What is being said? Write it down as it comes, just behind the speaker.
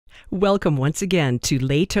Welcome once again to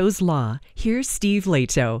Lehto's Law. Here's Steve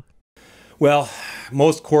Lehto. Well,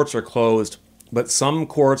 most courts are closed, but some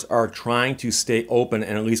courts are trying to stay open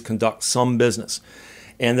and at least conduct some business.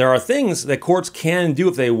 And there are things that courts can do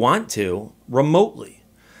if they want to remotely.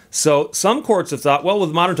 So some courts have thought, well,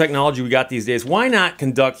 with modern technology we got these days, why not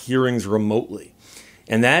conduct hearings remotely?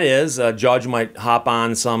 And that is, a judge might hop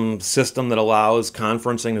on some system that allows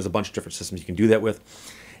conferencing. There's a bunch of different systems you can do that with.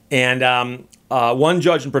 And one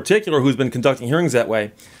judge in particular who's been conducting hearings that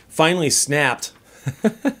way finally snapped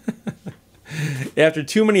after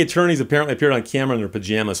too many attorneys apparently appeared on camera in their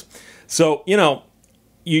pajamas. So,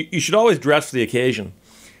 you should always dress for the occasion.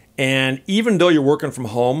 And even though you're working from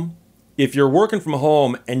home, if you're working from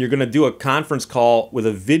home and you're going to do a conference call with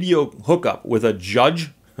a video hookup with a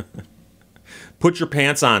judge, put your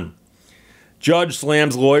pants on. Judge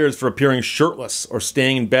slams lawyers for appearing shirtless or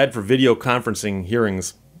staying in bed for video conferencing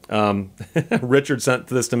hearings. Richard sent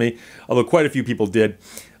this to me, although quite a few people did,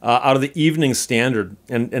 out of the Evening Standard.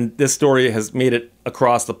 And this story has made it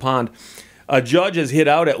across the pond. A judge has hit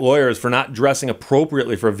out at lawyers for not dressing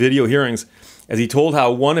appropriately for video hearings, as he told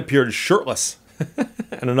how one appeared shirtless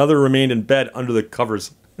and another remained in bed under the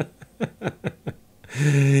covers.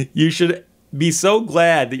 You should be so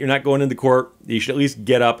glad that you're not going into court that you should at least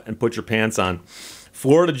get up and put your pants on.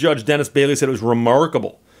 Florida Judge Dennis Bailey said it was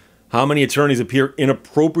remarkable how many attorneys appear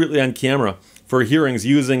inappropriately on camera for hearings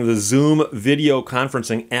using the Zoom video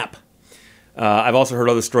conferencing app. I've also heard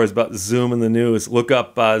other stories about Zoom in the news. Look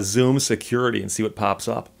up Zoom security and see what pops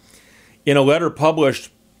up. In a letter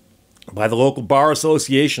published by the local bar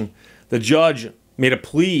association, the judge made a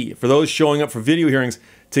plea for those showing up for video hearings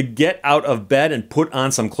to get out of bed and put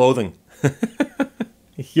on some clothing.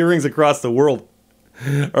 Hearings across the world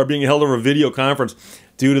are being held over video conference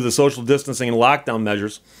due to the social distancing and lockdown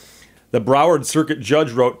measures. The Broward Circuit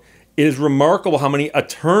Judge wrote, "It is remarkable how many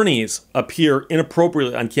attorneys appear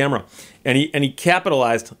inappropriately on camera." And he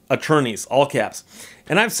capitalized attorneys, all caps.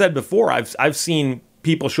 And I've said before, I've seen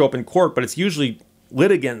people show up in court, but it's usually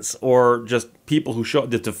litigants or just people who show,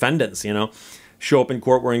 the defendants, show up in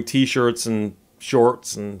court wearing T-shirts and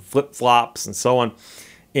shorts and flip-flops and so on.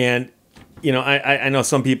 And, I know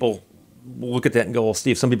some people look at that and go, well,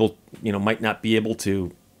 Steve, some people, might not be able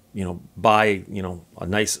to buy, a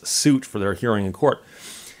nice suit for their hearing in court.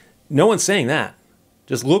 No one's saying that.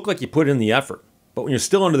 Just look like you put in the effort. But when you're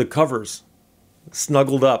still under the covers,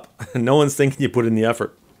 snuggled up, no one's thinking you put in the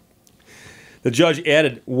effort. The judge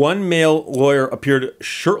added, one male lawyer appeared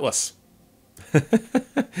shirtless.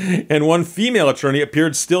 And one female attorney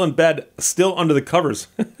appeared still in bed, still under the covers.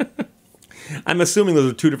 I'm assuming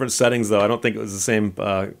those are two different settings, though. I don't think it was the same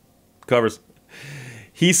covers.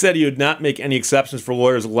 He said he would not make any exceptions for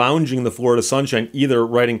lawyers lounging in the Florida sunshine either,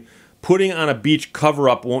 writing, putting on a beach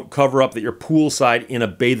cover-up won't cover up that you're poolside in a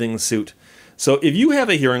bathing suit. So if you have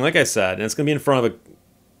a hearing, like I said, and it's going to be in front of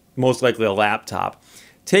most likely a laptop,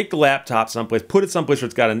 take the laptop someplace, put it someplace where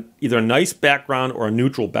it's got either a nice background or a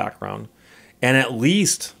neutral background, and at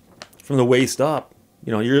least from the waist up,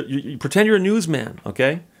 you pretend you're a newsman,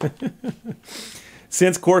 okay?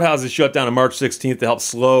 Since courthouses shut down on March 16th to help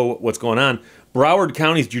slow what's going on, Broward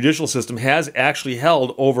County's judicial system has actually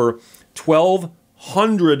held over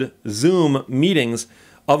 1,200 Zoom meetings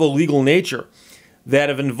of a legal nature that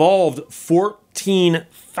have involved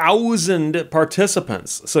 14,000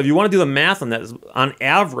 participants. So if you want to do the math on that, on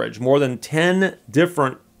average, more than 10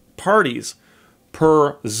 different parties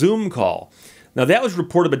per Zoom call. Now that was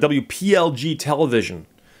reported by WPLG Television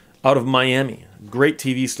out of Miami, great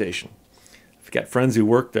TV station. I've got friends who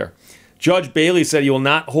work there. Judge Bailey said he will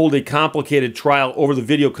not hold a complicated trial over the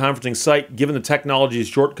video conferencing site given the technology's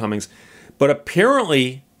shortcomings, but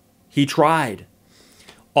apparently he tried.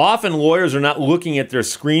 Often lawyers are not looking at their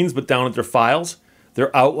screens but down at their files,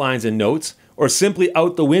 their outlines and notes, or simply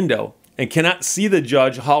out the window and cannot see the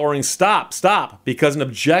judge hollering, "Stop, stop," because an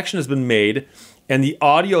objection has been made and the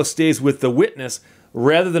audio stays with the witness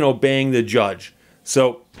rather than obeying the judge.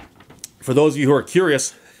 So for those of you who are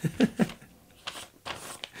curious,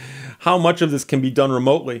 how much of this can be done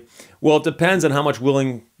remotely? Well, it depends on how much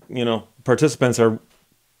participants are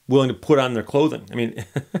willing to put on their clothing. I mean,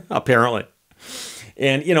 apparently.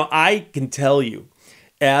 And, I can tell you,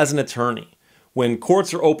 as an attorney, when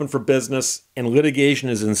courts are open for business and litigation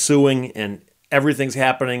is ensuing and everything's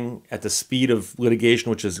happening at the speed of litigation,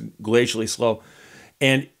 which is glacially slow,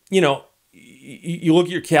 and, you look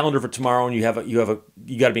at your calendar for tomorrow and you got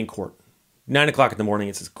to be in court. 9 o'clock in the morning,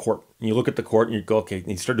 it says court. And you look at the court and you go, okay, and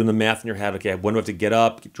you start doing the math in your head. Okay, when do I have to get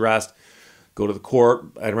up, get dressed, go to the court?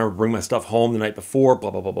 I remember bringing my stuff home the night before, blah,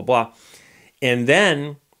 blah, blah, blah, blah. And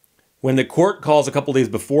then when the court calls a couple days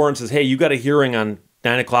before and says, hey, you got a hearing on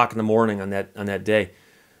 9 o'clock in the morning on that day.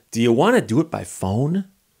 Do you want to do it by phone?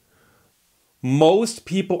 Most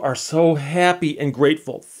people are so happy and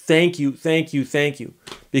grateful. Thank you, thank you, thank you.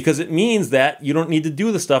 Because it means that you don't need to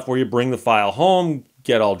do the stuff where you bring the file home,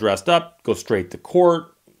 get all dressed up, go straight to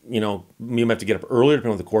court. You might have to get up earlier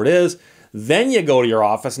depending on what the court is. Then you go to your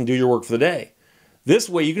office and do your work for the day. This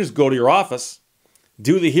way you can just go to your office,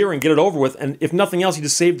 do the hearing, get it over with, and if nothing else, you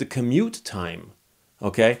just save the commute time.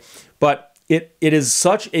 Okay? But it is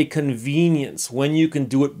such a convenience when you can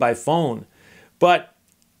do it by phone. But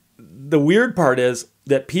the weird part is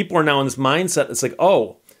that people are now in this mindset. It's like,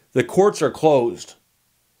 oh, the courts are closed,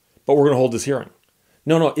 but we're going to hold this hearing.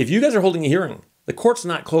 No. If you guys are holding a hearing, the court's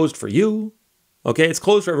not closed for you. Okay, it's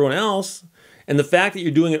closed for everyone else. And the fact that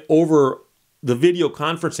you're doing it over the video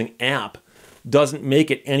conferencing app doesn't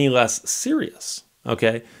make it any less serious.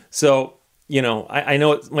 Okay, so I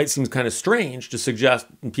know it might seem kind of strange to suggest,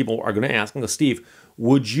 and people are going to ask, Steve,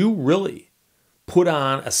 would you really put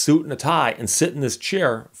on a suit and a tie and sit in this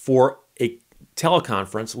chair for a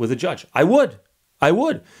teleconference with a judge? I would.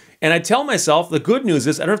 And I tell myself the good news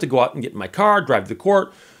is I don't have to go out and get in my car, drive to the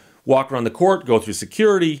court, walk around the court, go through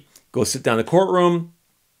security, go sit down in the courtroom,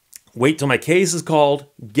 wait till my case is called,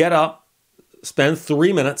 get up, spend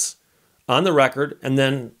 3 minutes on the record, and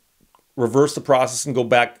then reverse the process and go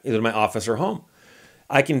back either to my office or home.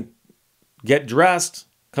 I can get dressed,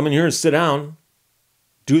 come in here and sit down,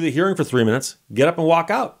 do the hearing for 3 minutes, get up and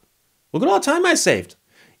walk out. Look at all the time I saved.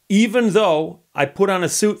 Even though I put on a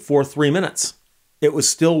suit for 3 minutes, it was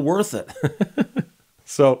still worth it.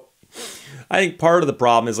 So I think part of the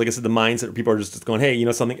problem is, like I said, the mindset of people are just going,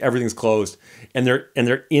 hey, something, everything's closed. And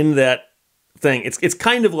they're in that thing. It's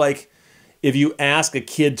kind of like if you ask a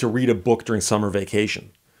kid to read a book during summer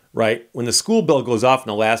vacation, right? When the school bell goes off on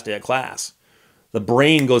the last day of class, the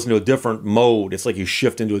brain goes into a different mode. It's like you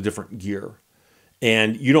shift into a different gear.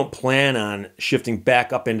 And you don't plan on shifting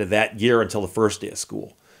back up into that gear until the first day of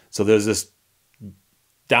school. So there's this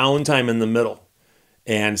downtime in the middle.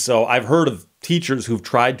 And so I've heard of teachers who've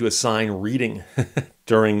tried to assign reading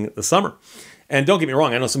during the summer. And don't get me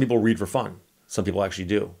wrong, I know some people read for fun. Some people actually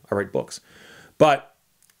do. I write books. But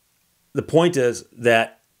the point is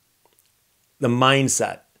that the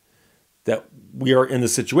mindset that we are in the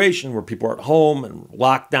situation where people are at home and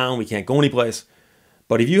locked down, we can't go anyplace.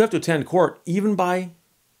 But if you have to attend court, even by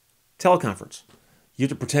teleconference, you have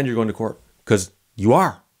to pretend you're going to court because you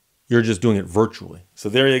are. You're just doing it virtually. So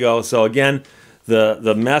there you go. So again,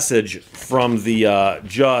 the message from the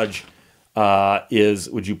judge is,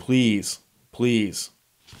 would you please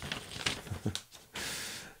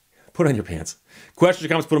put on your pants. Questions or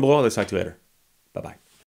comments, put them below. Let's talk to you later. Bye-bye.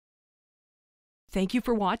 Thank you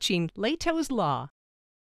for watching Lehto's Law.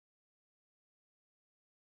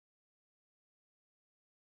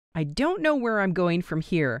 I don't know where I'm going from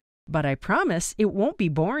here, but I promise it won't be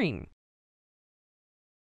boring.